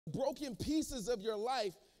broken pieces of your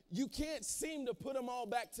life, you can't seem to put them all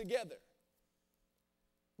back together.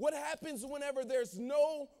 What happens whenever there's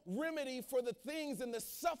no remedy for the things and the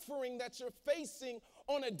suffering that you're facing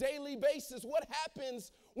on a daily basis? What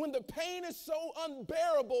happens when the pain is so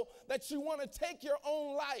unbearable that you want to take your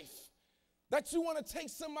own life, that you want to take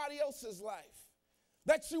somebody else's life,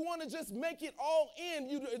 that you want to just make it all end?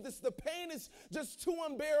 The pain is just too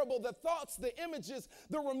unbearable. The thoughts, the images,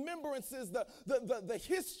 the remembrances, the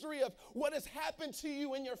history of what has happened to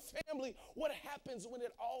you and your family. What happens when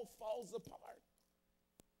it all falls apart?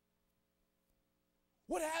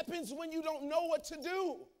 What happens when you don't know what to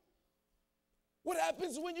do? What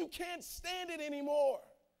happens when you can't stand it anymore?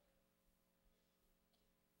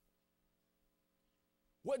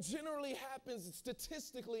 What generally happens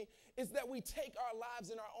statistically is that we take our lives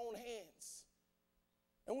in our own hands.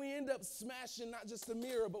 And we end up smashing not just the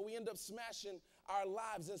mirror, but we end up smashing our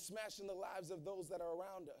lives and smashing the lives of those that are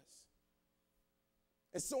around us.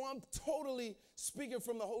 And so I'm totally speaking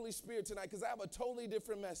from the Holy Spirit tonight because I have a totally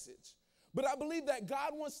different message. But I believe that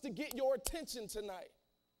God wants to get your attention tonight.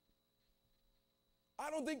 I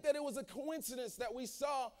don't think that it was a coincidence that we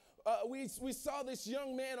saw this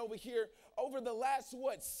young man over here over the last,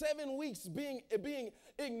 7 weeks being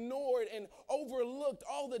ignored and overlooked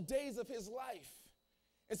all the days of his life.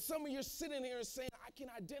 And some of you are sitting here and saying, I can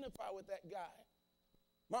identify with that guy.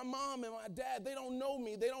 My mom and my dad, they don't know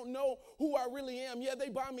me. They don't know who I really am. Yeah, they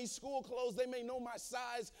buy me school clothes. They may know my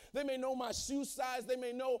size. They may know my shoe size. They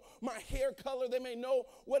may know my hair color. They may know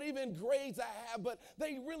what even grades I have, but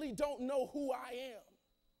they really don't know who I am.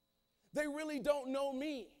 They really don't know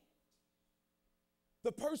me.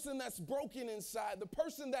 The person that's broken inside, the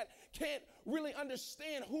person that can't really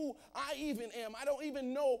understand who I even am. I don't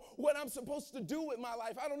even know what I'm supposed to do with my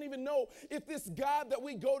life. I don't even know if this God that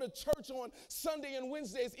we go to church on Sunday and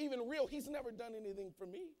Wednesday is even real. He's never done anything for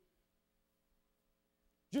me.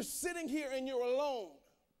 You're sitting here and you're alone.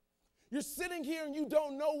 You're sitting here and you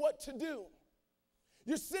don't know what to do.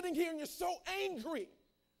 You're sitting here and you're so angry.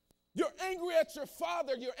 You're angry at your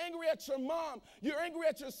father, you're angry at your mom, you're angry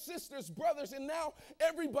at your sisters, brothers, and now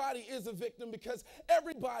everybody is a victim because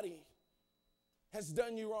everybody has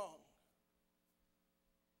done you wrong.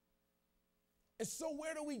 And so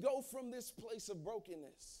where do we go from this place of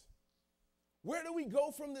brokenness? Where do we go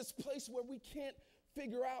from this place where we can't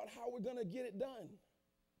figure out how we're going to get it done?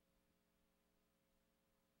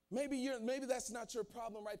 Maybe that's not your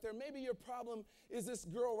problem right there. Maybe your problem is this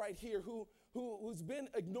girl right here who's been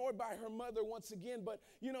ignored by her mother once again, but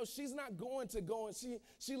she's not going to go, and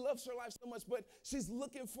she loves her life so much, but she's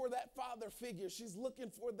looking for that father figure. She's looking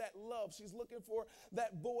for that love. She's looking for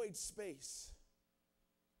that void space.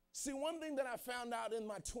 See, one thing that I found out in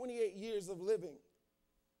my 28 years of living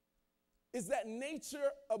is that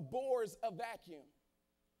nature abhors a vacuum.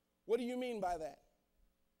 What do you mean by that?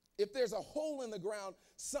 If there's a hole in the ground,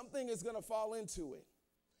 something is going to fall into it.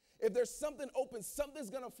 If there's something open,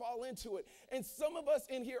 something's going to fall into it. And some of us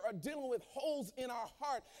in here are dealing with holes in our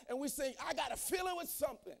heart, and we say, I got to fill it with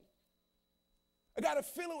something. I got to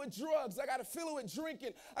fill it with drugs. I got to fill it with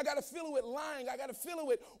drinking. I got to fill it with lying. I got to fill it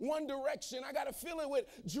with One Direction. I got to fill it with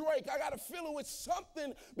Drake. I got to fill it with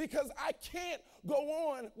something because I can't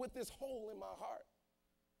go on with this hole in my heart.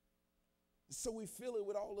 So we fill it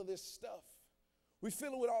with all of this stuff. We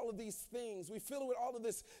fill it with all of these things. We fill it with all of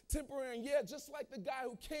this temporary. And yeah, just like the guy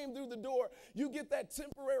who came through the door, you get that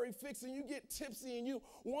temporary fix and you get tipsy and you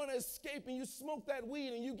want to escape and you smoke that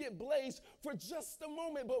weed and you get blazed for just a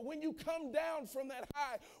moment. But when you come down from that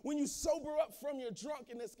high, when you sober up from your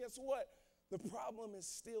drunkenness, guess what? The problem is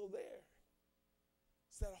still there.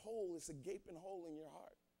 It's that hole. It's a gaping hole in your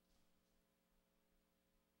heart.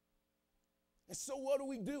 And so what do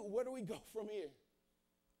we do? Where do we go from here?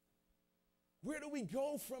 Where do we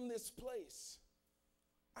go from this place?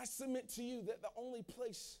 I submit to you that the only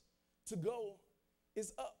place to go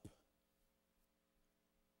is up.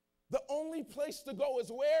 The only place to go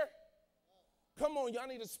is where? Come on, y'all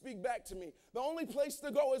need to speak back to me. The only place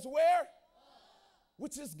to go is where?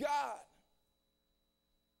 Which is God.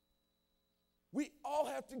 We all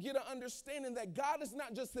have to get an understanding that God is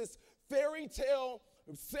not just this fairy tale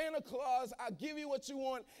Santa Claus, I'll give you what you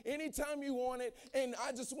want anytime you want it, and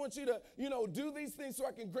I just want you to, do these things so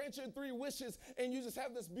I can grant your 3 wishes, and you just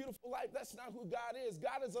have this beautiful life. That's not who God is.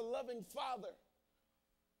 God is a loving Father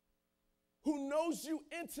who knows you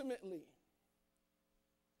intimately.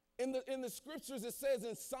 In the scriptures, it says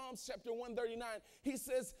in Psalms chapter 139, he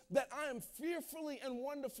says that I am fearfully and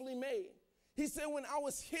wonderfully made. He said, when I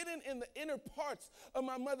was hidden in the inner parts of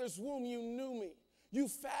my mother's womb, you knew me. You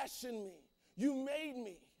fashioned me. You made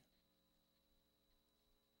me.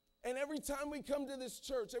 And every time we come to this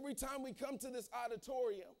church, every time we come to this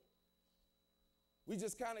auditorium, we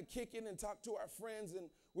just kind of kick in and talk to our friends, and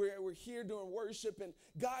we're here during worship, and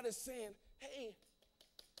God is saying, hey,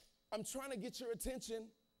 I'm trying to get your attention.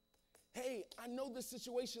 Hey, I know the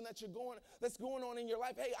situation that's going on in your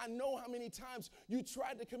life. Hey, I know how many times you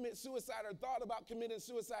tried to commit suicide or thought about committing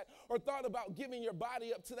suicide or thought about giving your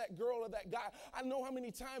body up to that girl or that guy. I know how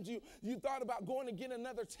many times you thought about going to get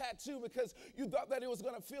another tattoo because you thought that it was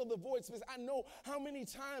going to fill the void space. I know how many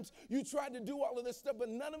times you tried to do all of this stuff, but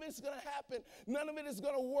none of it's going to happen. None of it is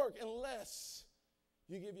going to work unless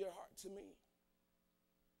you give your heart to me.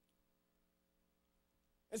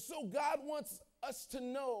 And so God wants us to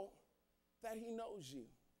know that he knows you,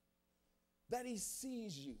 that he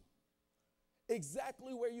sees you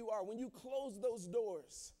exactly where you are. When you close those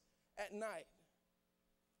doors at night,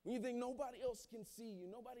 when you think nobody else can see you,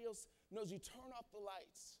 nobody else knows you, turn off the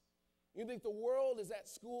lights. You think the world is at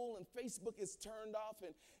school and Facebook is turned off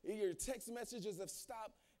and your text messages have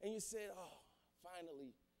stopped, and you said, oh,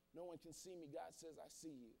 finally, no one can see me. God says, I see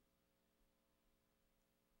you.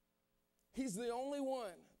 He's the only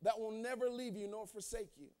one that will never leave you nor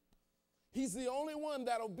forsake you. He's the only one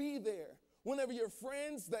that'll be there whenever your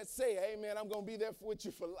friends that say, hey, man, I'm going to be there with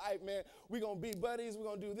you for life, man. We're going to be buddies. We're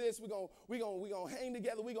going to do this. We're going to hang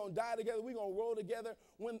together. We're going to die together. We're going to roll together.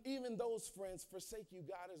 When even those friends forsake you,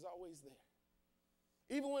 God is always there.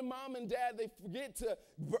 Even when mom and dad, they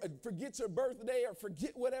forget your birthday or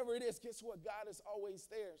forget whatever it is, guess what? God is always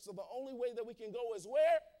there. So the only way that we can go is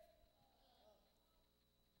where?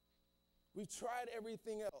 We've tried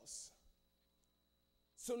everything else.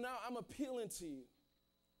 So now I'm appealing to you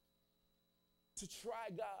to try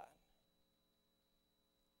God.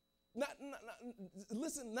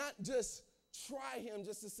 Not just try him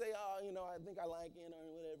just to say, oh, I think I like him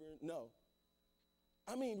or whatever. No.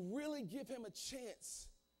 I mean, really give him a chance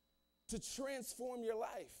to transform your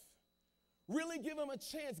life. Really give him a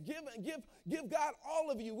chance. Give God all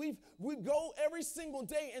of you. We go every single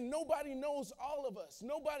day and nobody knows all of us.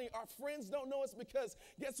 Nobody, our friends don't know us because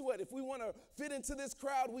guess what? If we want to fit into this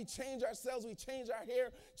crowd, we change ourselves, we change our hair,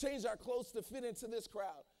 change our clothes to fit into this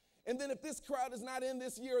crowd. And then if this crowd is not in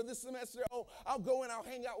this year or this semester, I'll go and I'll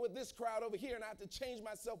hang out with this crowd over here and I have to change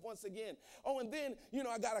myself once again. And then,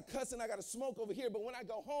 I got to cuss and I got to smoke over here. But when I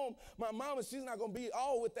go home, my mama, she's not going to be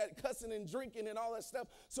all with that cussing and drinking and all that stuff.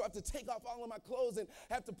 So I have to take off all of my clothes and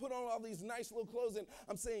have to put on all these nice little clothes. And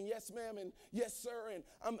I'm saying, yes, ma'am, and yes, sir. And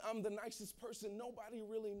I'm the nicest person. Nobody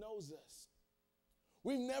really knows us.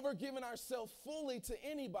 We've never given ourselves fully to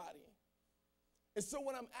anybody. And so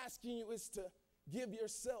what I'm asking you is to give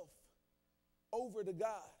yourself over to God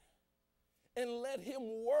and let him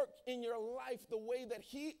work in your life the way that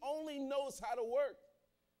he only knows how to work.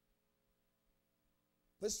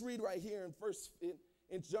 Let's read right here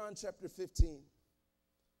in John chapter 15.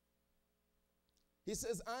 He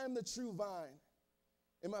says, I am the true vine,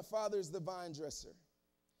 and my Father is the vine dresser.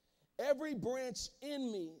 Every branch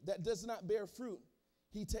in me that does not bear fruit,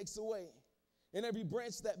 he takes away. And every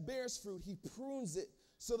branch that bears fruit, he prunes it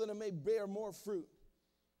so that it may bear more fruit.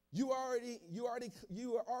 You are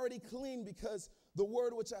already clean because the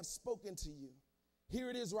word which I've spoken to you. Here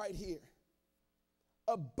it is right here.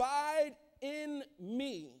 Abide in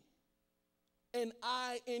me, and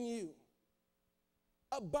I in you.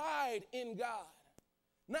 Abide in God.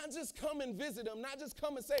 Not just come and visit him. Not just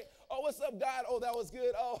come and say, oh, what's up, God? Oh, that was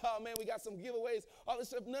good. Oh, man, we got some giveaways. All this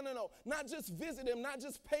stuff. No. Not just visit him. Not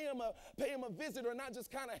just pay him a visit or not just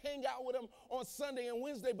kind of hang out with him on Sunday and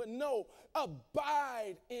Wednesday. But no,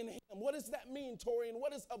 abide in him. What does that mean, Torrian?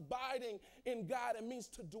 What is abiding in God? It means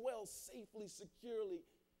to dwell safely, securely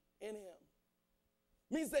in him.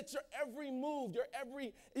 It means that your every move, your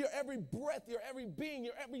every breath, your every being,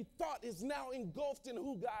 your every thought is now engulfed in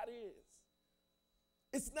who God is.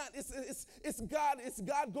 It's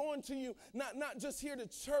God going to you, not just here to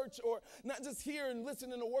church or not just here and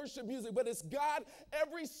listening to worship music, but it's God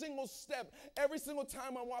every single step, every single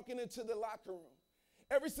time I'm walking into the locker room,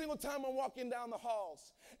 every single time I'm walking down the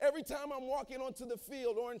halls, every time I'm walking onto the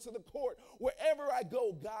field or into the court, wherever I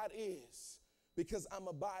go, God is, because I'm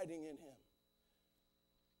abiding in him.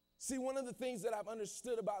 See, one of the things that I've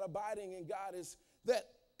understood about abiding in God is that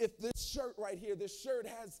if this shirt right here, this shirt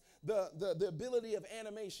has the ability of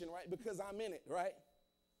animation, right? Because I'm in it, right?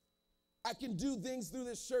 I can do things through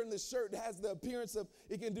this shirt, and this shirt has the appearance of,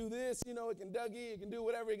 it can do this, it can Dougie, it can do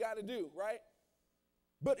whatever it got to do, right?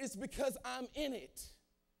 But it's because I'm in it.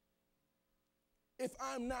 If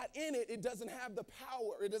I'm not in it, it doesn't have the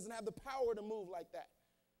power. It doesn't have the power to move like that.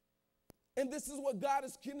 And this is what God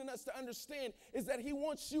is getting us to understand, is that he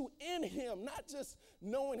wants you in him, not just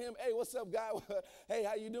knowing him. Hey, what's up, guy? Hey,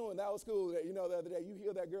 how you doing? That was cool. You know, the other day you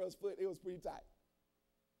healed that girl's foot. It was pretty tight.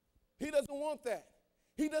 He doesn't want that.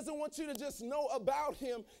 He doesn't want you to just know about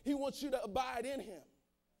him. He wants you to abide in him.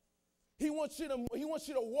 He wants you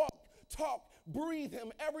to walk, talk, breathe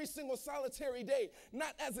him every single solitary day,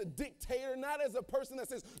 not as a dictator, not as a person that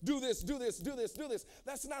says, do this, do this, do this, do this.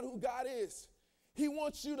 That's not who God is. He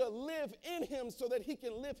wants you to live in him so that he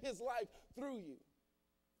can live his life through you.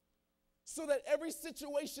 So that every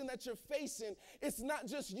situation that you're facing, it's not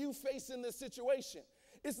just you facing this situation.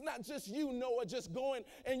 It's not just you, Noah, just going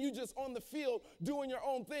and you just on the field doing your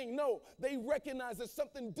own thing. No, they recognize that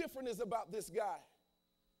something different is about this guy.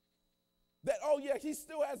 That, oh yeah, he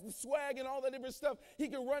still has the swag and all that different stuff. He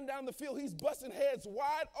can run down the field. He's busting heads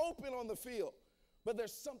wide open on the field. But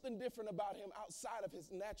there's something different about him outside of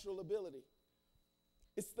his natural ability.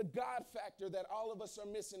 It's the God factor that all of us are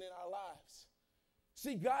missing in our lives.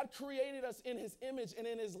 See, God created us in his image and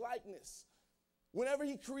in his likeness. Whenever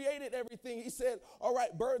he created everything, he said, all right,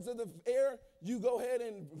 birds of the air, you go ahead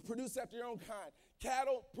and produce after your own kind.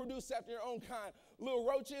 Cattle, produce after your own kind. Little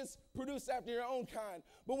roaches, produce after your own kind.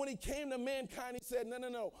 But when he came to mankind, he said,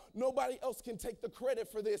 no. Nobody else can take the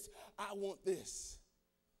credit for this. I want this.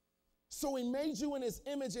 So he made you in his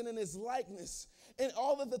image and in his likeness. And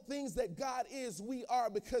all of the things that God is, we are,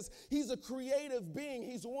 because he's a creative being.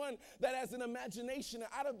 He's one that has an imagination.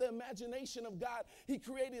 And out of the imagination of God, he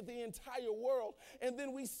created the entire world. And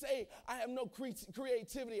then we say, I have no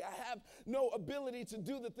creativity. I have no ability to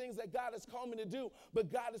do the things that God has called me to do.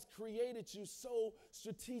 But God has created you so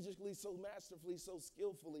strategically, so masterfully, so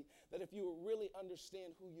skillfully, that if you would really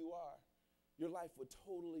understand who you are, your life would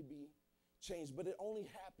totally be changed. But it only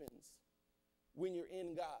happens when you're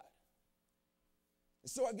in God.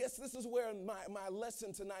 So I guess this is where my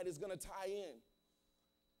lesson tonight is going to tie in.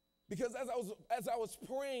 Because as I was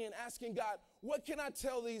praying and asking God, what can I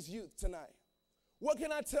tell these youth tonight? What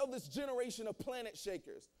can I tell this generation of planet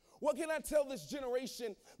shakers? What can I tell this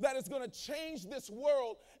generation that is going to change this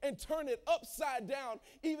world and turn it upside down,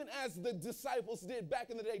 even as the disciples did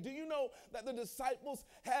back in the day? Do you know that the disciples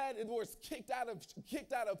were kicked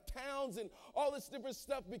out of towns and all this different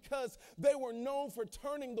stuff because they were known for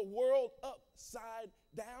turning the world upside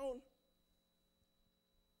down?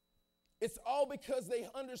 It's all because they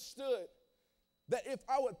understood that if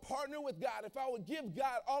I would partner with God, if I would give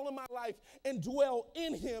God all of my life and dwell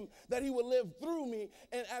in him, that he would live through me,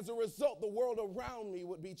 and as a result, the world around me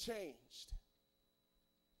would be changed.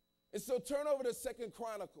 And so turn over to 2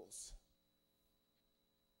 Chronicles.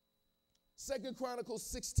 2 Chronicles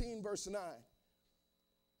 16, verse 9.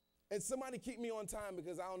 And somebody keep me on time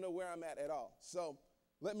because I don't know where I'm at all. So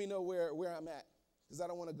let me know where I'm at because I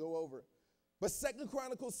don't want to go over. But 2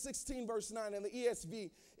 Chronicles 16, verse 9 in the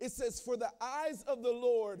ESV, it says, for the eyes of the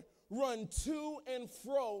Lord run to and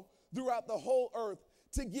fro throughout the whole earth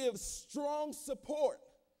to give strong support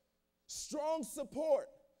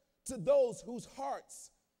to those whose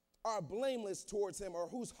hearts are blameless towards him, or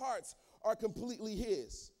whose hearts are completely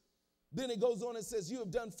his. Then it goes on and says, you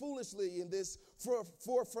have done foolishly in this,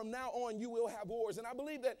 for from now on you will have wars. And I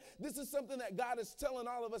believe that this is something that God is telling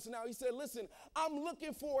all of us now. He said, listen, I'm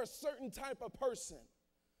looking for a certain type of person.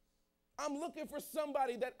 I'm looking for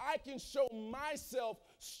somebody that I can show myself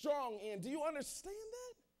strong in. Do you understand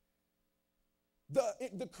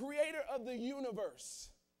that? The creator of the universe,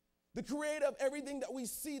 the creator of everything that we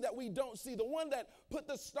see that we don't see, the one that put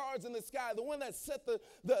the stars in the sky, the one that set the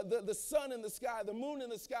sun in the sky, the moon in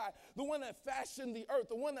the sky, the one that fashioned the earth,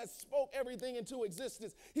 the one that spoke everything into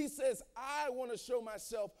existence. He says, I want to show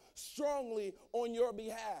myself strongly on your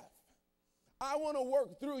behalf. I want to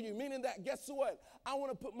work through you, meaning that, guess what? I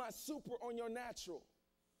want to put my super on your natural.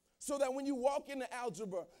 So that when you walk into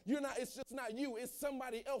algebra, it's just not you, it's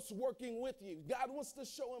somebody else working with you. God wants to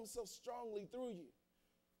show himself strongly through you.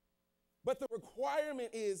 But the requirement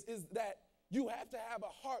is that you have to have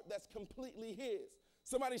a heart that's completely his.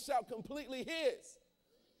 Somebody shout, completely his.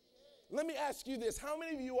 Let me ask you this. How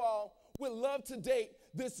many of you all would love to date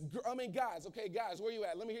this girl? I mean, guys, okay, guys, where you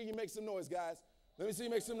at? Let me hear you make some noise, guys. Let me see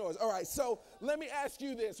you make some noise. All right, so let me ask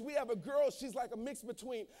you this. We have a girl, she's like a mix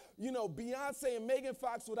between, Beyonce and Megan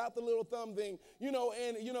Fox without the little thumb thing,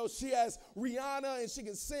 and, she has Rihanna, and she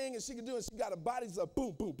can sing, and she can do it. She got a body that's like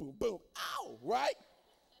boom, boom, boom, boom, ow, right?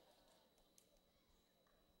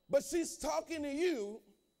 But she's talking to you.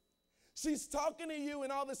 She's talking to you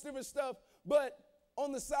and all this different stuff. But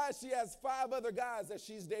on the side, she has 5 other guys that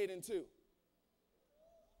she's dating too.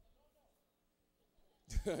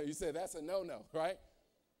 You said that's a no-no, right?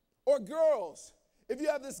 Or girls. If you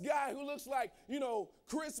have this guy who looks like,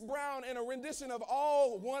 Chris Brown in a rendition of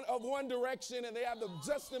all One Direction, and they have the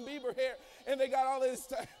Justin Bieber hair, and they got all this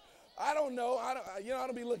stuff. I don't know. I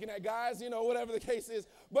don't be looking at guys, whatever the case is.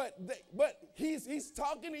 But he's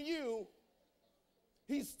talking to you.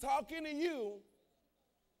 He's talking to you,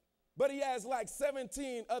 but he has like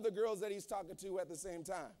 17 other girls that he's talking to at the same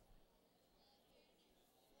time.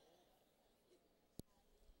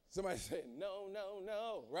 Somebody said,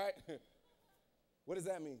 no, right? What does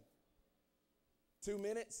that mean? 2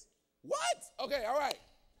 minutes? What? Okay, all right.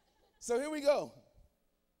 So here we go.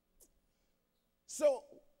 So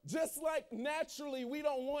just like naturally we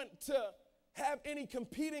don't want to have any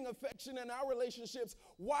competing affection in our relationships,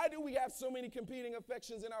 why do we have so many competing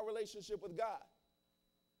affections in our relationship with God?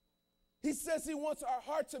 He says he wants our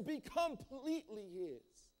heart to be completely his.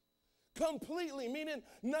 Completely, meaning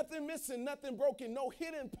nothing missing, nothing broken, no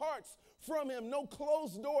hidden parts from him, no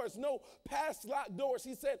closed doors, no past locked doors.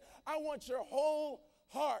 He said, I want your whole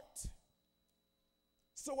heart.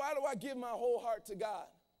 So why do I give my whole heart to God?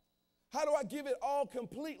 How do I give it all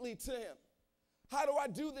completely to him? How do I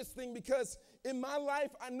do this thing? Because in my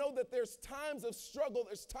life, I know that there's times of struggle,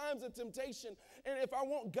 there's times of temptation, and if I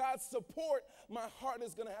want God's support, my heart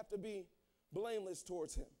is going to have to be blameless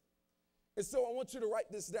towards him. And so I want you to write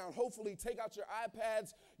this down. Hopefully, take out your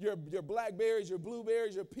iPads, your Blackberries, your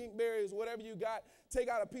Blueberries, your Pinkberries, whatever you got. Take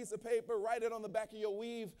out a piece of paper, write it on the back of your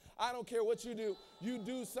weave. I don't care what you do. You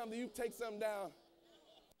do something, you take something down.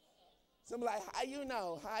 Somebody like, how you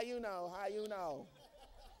know? How you know? How you know?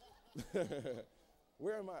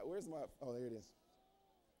 Where's my, oh, there it is.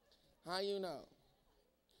 How you know?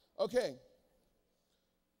 Okay.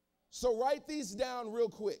 So write these down real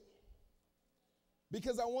quick,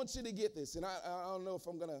 because I want you to get this. And I don't know if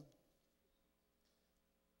I'm going to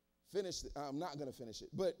finish it. I'm not going to finish it,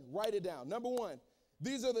 but write it down. Number one,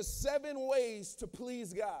 these are the 7 ways to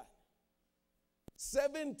please God.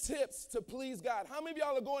 7 tips to please God. How many of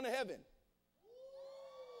y'all are going to heaven?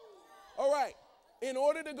 All right. In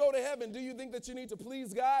order to go to heaven, do you think that you need to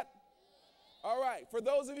please God? All right. For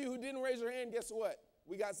those of you who didn't raise your hand, guess what?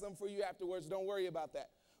 We got something for you afterwards. Don't worry about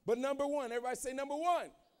that. But number one, everybody say number one.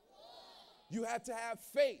 You have to have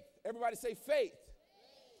faith. Everybody say faith.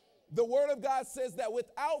 The word of God says that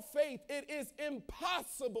without faith, it is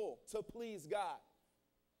impossible to please God.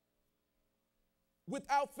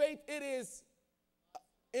 Without faith, it is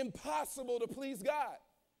impossible to please God.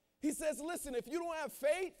 He says, listen, if you don't have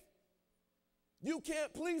faith, you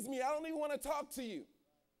can't please me. I don't even want to talk to you.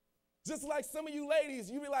 Just like some of you ladies,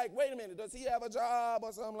 you be like, wait a minute, does he have a job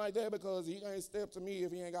or something like that? Because he can't step to me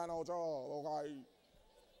if he ain't got no job, okay?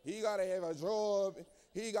 He got to have a job.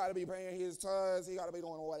 He got to be paying his tithes. He got to be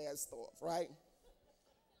doing all that stuff, right?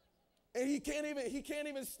 And he can't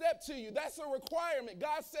even step to you. That's a requirement.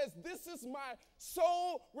 God says, this is my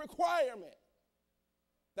sole requirement,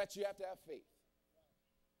 that you have to have faith.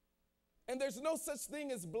 And there's no such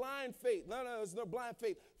thing as blind faith. No, there's no blind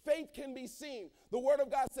faith. Faith can be seen. The word of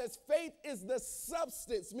God says faith is the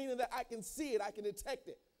substance, meaning that I can see it, I can detect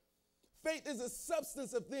it. Faith is the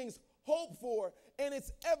substance of things hoped for, and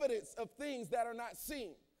it's evidence of things that are not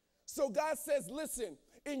seen. So God says, listen,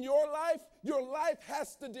 in your life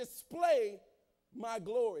has to display my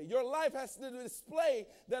glory. Your life has to display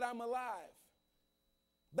that I'm alive.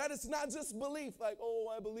 That it's not just belief, like, oh,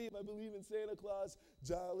 I believe in Santa Claus,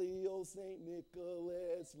 jolly old St.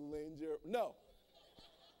 Nicholas, lend your, no.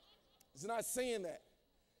 It's not saying that.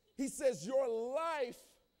 He says your life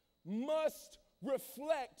must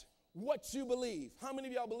reflect what you believe. How many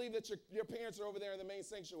of y'all believe that your parents are over there in the main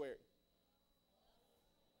sanctuary?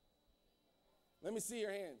 Let me see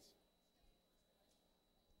your hands.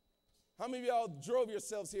 How many of y'all drove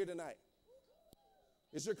yourselves here tonight?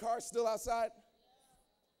 Is your car still outside?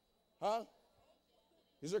 Huh?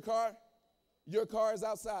 Is your car? Your car is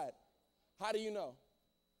outside. How do you know?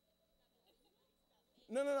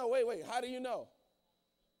 No, wait. How do you know?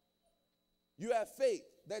 You have faith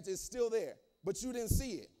that it's still there, but you didn't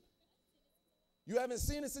see it. You haven't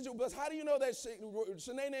seen it since you, but how do you know that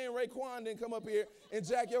Shanae and Raekwon didn't come up here and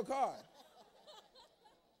jack your car?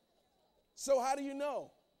 So how do you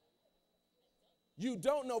know? You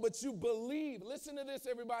don't know, but you believe. Listen to this,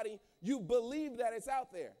 everybody. You believe that it's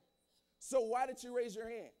out there. So why did you raise your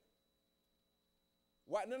hand?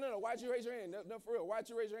 Why? No. Why'd you raise your hand? No, for real. Why'd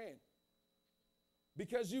you raise your hand?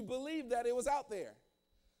 Because you believe that it was out there.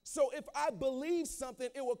 So if I believe something,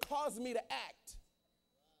 it will cause me to act.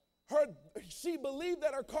 She believed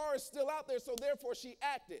that her car is still out there, so therefore she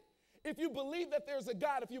acted. If you believe that there's a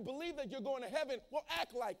God, if you believe that you're going to heaven, well,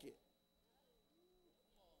 act like it.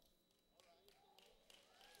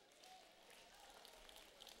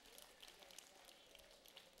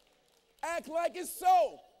 act like it's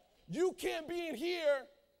so. You can't be in here.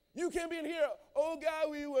 You can't be in here. Oh,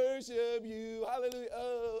 God, we worship you. Hallelujah.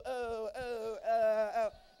 Oh.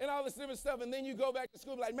 And all this different stuff. And then you go back to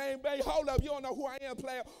school like, man, hold up. You don't know who I am,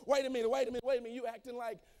 player. Wait a minute. You acting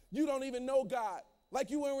like you don't even know God. Like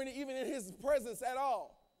you weren't even in his presence at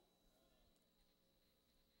all.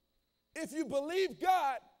 If you believe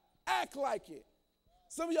God, act like it.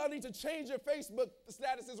 Some of y'all need to change your Facebook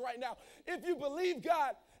statuses right now. If you believe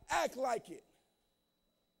God, act like it.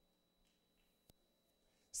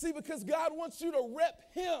 See, because God wants you to rep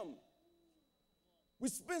him. We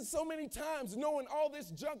spend so many times knowing all this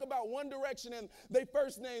junk about One Direction and their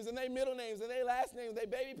first names and their middle names and their last names, their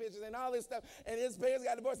baby pictures and all this stuff. And his parents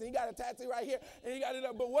got divorced and he got a tattoo right here and he got it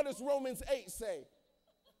up. But what does Romans 8 say?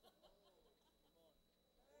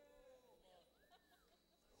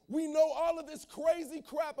 We know all of this crazy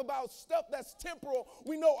crap about stuff that's temporal.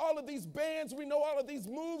 We know all of these bands. We know all of these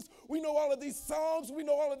moves. We know all of these songs. We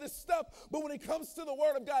know all of this stuff. But when it comes to the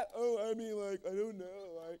word of God, I don't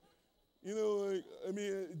know.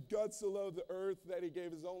 God so loved the earth that he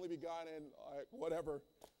gave his only begotten, whatever.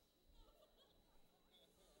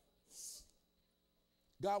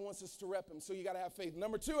 God wants us to rep him, so you got to have faith.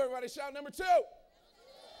 Number two, everybody shout number two.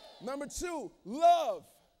 Number two, love.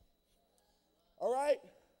 All right?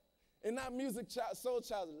 And not music, soul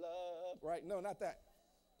child, love, right? No, not that.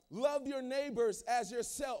 Love your neighbors as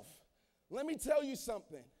yourself. Let me tell you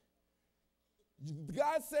something.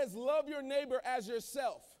 God says love your neighbor as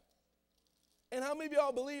yourself. And how many of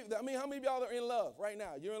y'all believe that? How many of y'all are in love right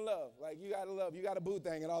now? You're in love. Like you got to love. You got a boo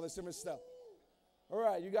thing and all this different stuff. All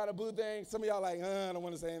right, you got a boo thing. Some of y'all like, I don't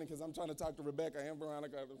want to say anything because I'm trying to talk to Rebecca and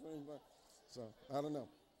Veronica. So, I don't know.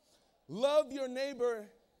 Love your neighbor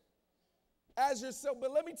as yourself.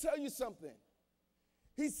 But let me tell you something.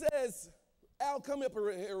 He says, Al, come up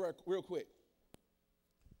here real quick.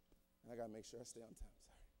 I got to make sure I stay on time.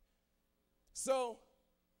 Sorry. So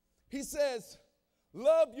he says,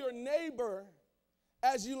 love your neighbor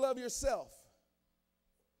as you love yourself.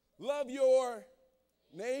 Love your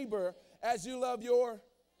neighbor as you love your.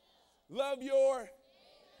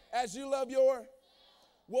 As you love your.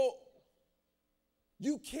 Well,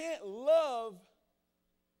 you can't love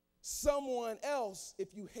someone else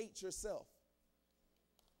if you hate yourself.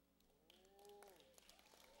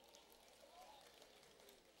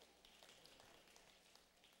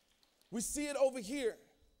 We see it over here.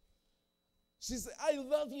 She said, I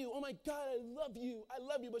love you. Oh my God, I love you. I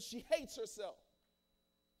love you. But she hates herself.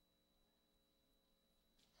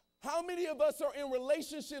 How many of us are in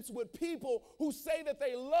relationships with people who say that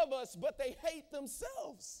they love us, but they hate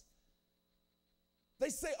themselves? They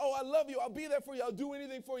say, oh, I love you. I'll be there for you. I'll do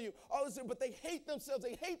anything for you. All this, but they hate themselves.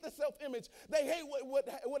 They hate the self-image. They hate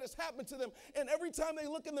what has happened to them. And every time they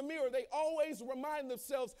look in the mirror, they always remind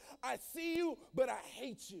themselves, I see you, but I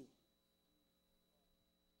hate you.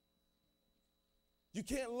 You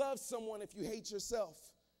can't love someone if you hate yourself.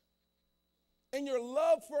 And your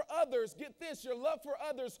love for others, get this, your love for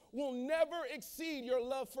others will never exceed your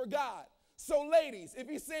love for God. So ladies, if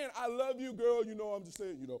he's saying, I love you, girl, I'm just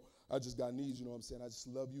saying, I just got needs, I'm saying, I just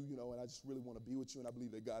love you, and I just really want to be with you, and I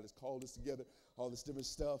believe that God has called us together, all this different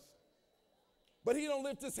stuff. But he don't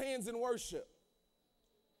lift his hands in worship.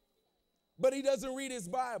 But he doesn't read his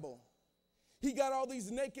Bible. He got all these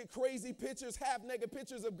naked, crazy pictures, half-naked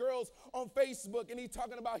pictures of girls on Facebook, and he's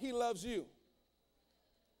talking about he loves you.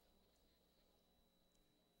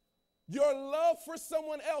 Your love for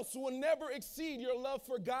someone else will never exceed your love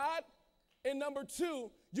for God. And number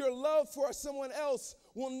two, your love for someone else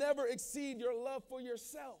will never exceed your love for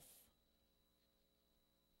yourself.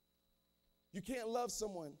 You can't love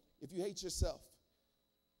someone if you hate yourself.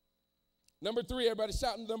 Number three, everybody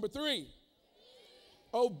shouting number three.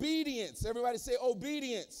 Obedience. Everybody say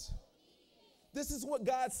obedience. This is what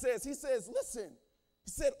God says. He says, listen,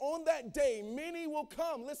 he said, on that day, many will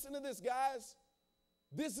come. Listen to this, guys.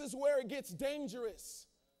 This is where it gets dangerous.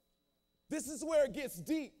 This is where it gets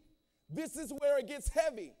deep. This is where it gets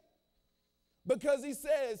heavy. Because he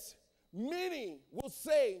says, many will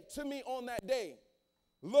say to me on that day,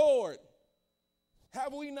 Lord,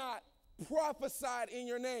 have we not prophesied in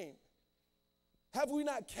your name? Have we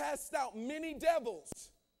not cast out many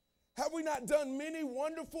devils? Have we not done many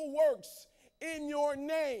wonderful works in your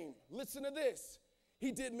name? Listen to this.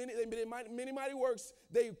 They did many mighty works.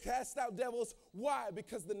 They cast out devils. Why?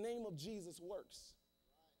 Because the name of Jesus works.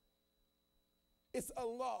 It's a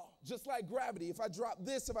law, just like gravity. If I drop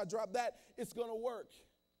this, if I drop that, it's going to work.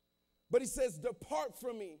 But he says, depart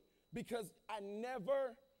from me because I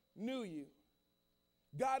never knew you.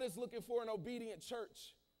 God is looking for an obedient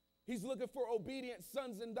church. He's looking for obedient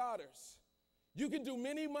sons and daughters. You can do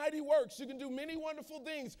many mighty works. You can do many wonderful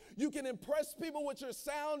things. You can impress people with your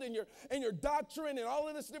sound and your doctrine and all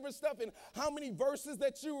of this different stuff and how many verses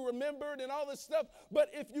that you remembered and all this stuff. But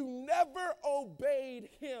if you never obeyed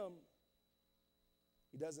him,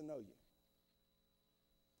 he doesn't know you.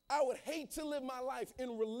 I would hate to live my life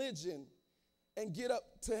in religion and get up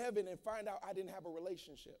to heaven and find out I didn't have a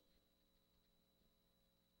relationship.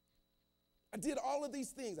 I did all of these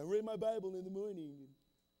things. I read my Bible in the morning.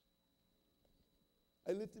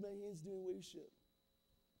 I lifted my hands during worship.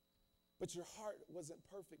 But your heart wasn't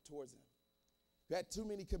perfect towards him. You had too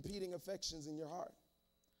many competing affections in your heart.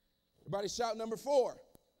 Everybody shout number 4.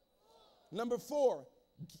 Number 4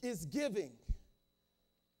 is giving.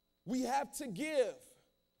 We have to give.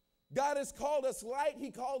 God has called us light.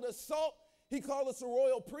 He called us salt. He called us a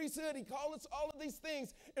royal priesthood. He called us all of these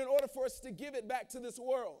things in order for us to give it back to this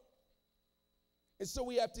world. And so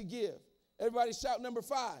we have to give. Everybody shout number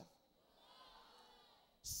 5.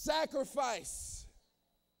 Sacrifice.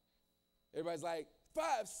 Everybody's like, 5,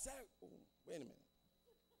 wait a minute.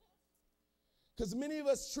 Because many of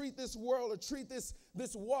us treat this world or treat this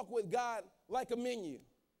walk with God like a menu.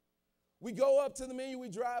 We go up to the menu, we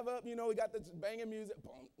drive up, we got this banging music.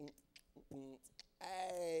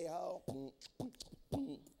 Hey, ho.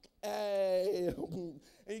 Hey. And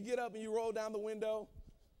you get up and you roll down the window.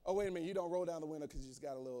 Oh, wait a minute, you don't roll down the window because you just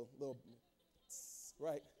got a little,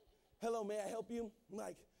 right? Hello, may I help you? I'm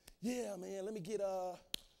like, yeah, man, let me get a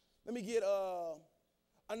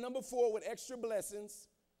number 4 with extra blessings.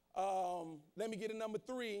 Let me get a number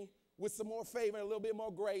 3 with some more favor and a little bit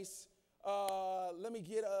more grace. Let me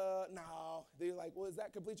get no. They're like, well, is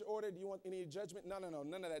that complete your order? Do you want any judgment? No,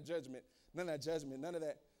 none of that judgment. None of that judgment. None of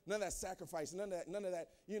that sacrifice. None of that,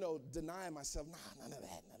 denying myself. Nah, none of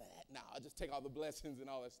that. Nah, I'll just take all the blessings and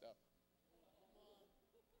all that stuff.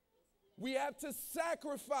 We have to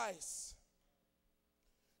sacrifice.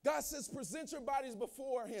 God says, present your bodies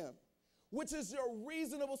before him, which is your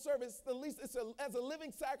reasonable service. As a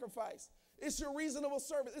living sacrifice. It's your reasonable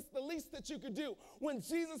service. It's the least that you could do. When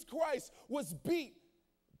Jesus Christ was beat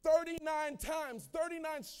 39 times,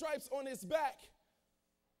 39 stripes on his back,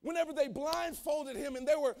 whenever they blindfolded him and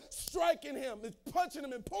they were striking him and punching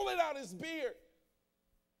him and pulling out his beard,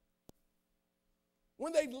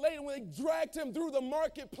 when they dragged him through the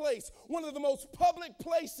marketplace, one of the most public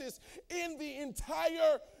places in the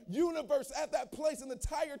entire universe, at that place in the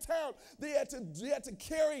entire town, they had to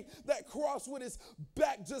carry that cross with his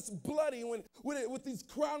back just bloody, with these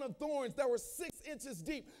crown of thorns that were 6 inches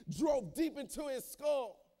deep, drove deep into his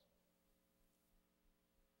skull.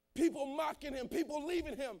 People mocking him, people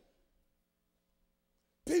leaving him,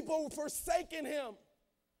 people forsaking him.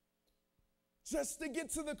 Just to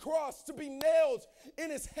get to the cross, to be nailed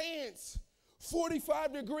in his hands,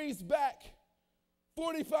 45 degrees back,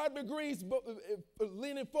 45 degrees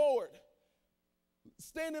leaning forward,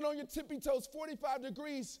 standing on your tippy toes, 45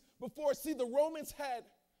 degrees before. See, the Romans had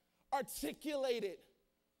articulated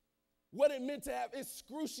what it meant to have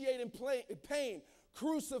excruciating pain.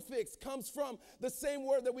 Crucifix comes from the same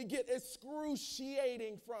word that we get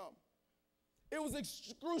excruciating from. It was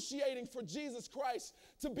excruciating for Jesus Christ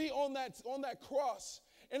to be on that cross.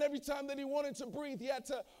 And every time that he wanted to breathe, he had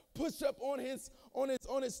to push up on his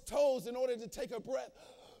toes in order to take a breath.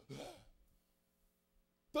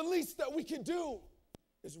 The least that we can do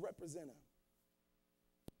is represent him.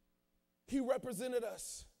 He represented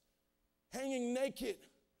us hanging naked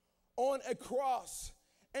on a cross.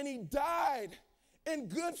 And he died in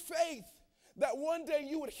good faith that one day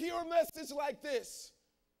you would hear a message like this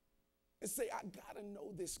and say, I gotta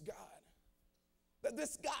know this God. That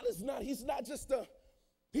this God he's not just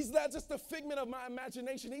a figment of my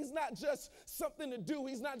imagination. He's not just something to do.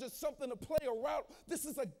 He's not just something to play around. This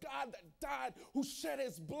is a God that died, who shed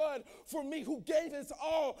his blood for me, who gave his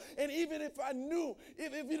all. And even if I knew,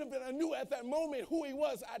 even if I knew at that moment who he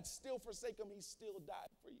was, I'd still forsake him. He still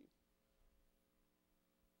died for you.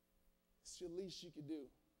 It's the least you could do.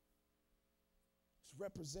 Just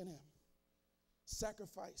represent him.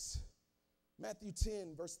 Sacrifice. Matthew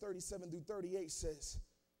 10, verse 37 through 38 says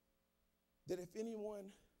that if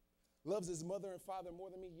anyone loves his mother and father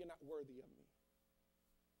more than me, you're not worthy of me.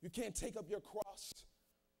 You can't take up your cross.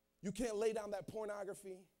 You can't lay down that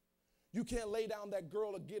pornography. You can't lay down that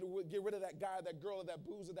girl to get rid of that guy, that girl, or that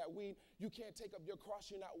booze, or that weed. You can't take up your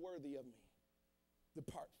cross. You're not worthy of me.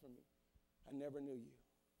 Depart from me. I never knew you.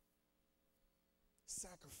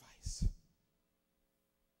 Sacrifice.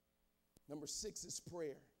 Number 6 is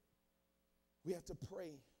prayer. We have to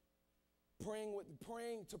pray.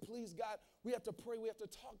 Praying to please God. We have to pray. We have to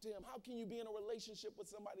talk to him. How can you be in a relationship with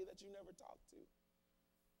somebody that you never talked to?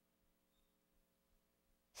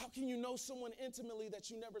 How can you know someone intimately that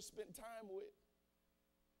you never spent time with?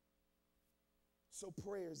 So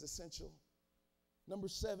prayer is essential. Number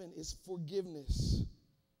 7 is forgiveness.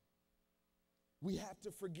 We have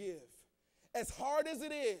to forgive. As hard as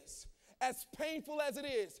it is, as painful as it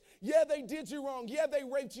is, yeah, they did you wrong. Yeah, they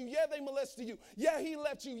raped you. Yeah, they molested you. Yeah, he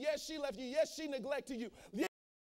left you. Yes, she left you. Yes, she neglected you. Yeah,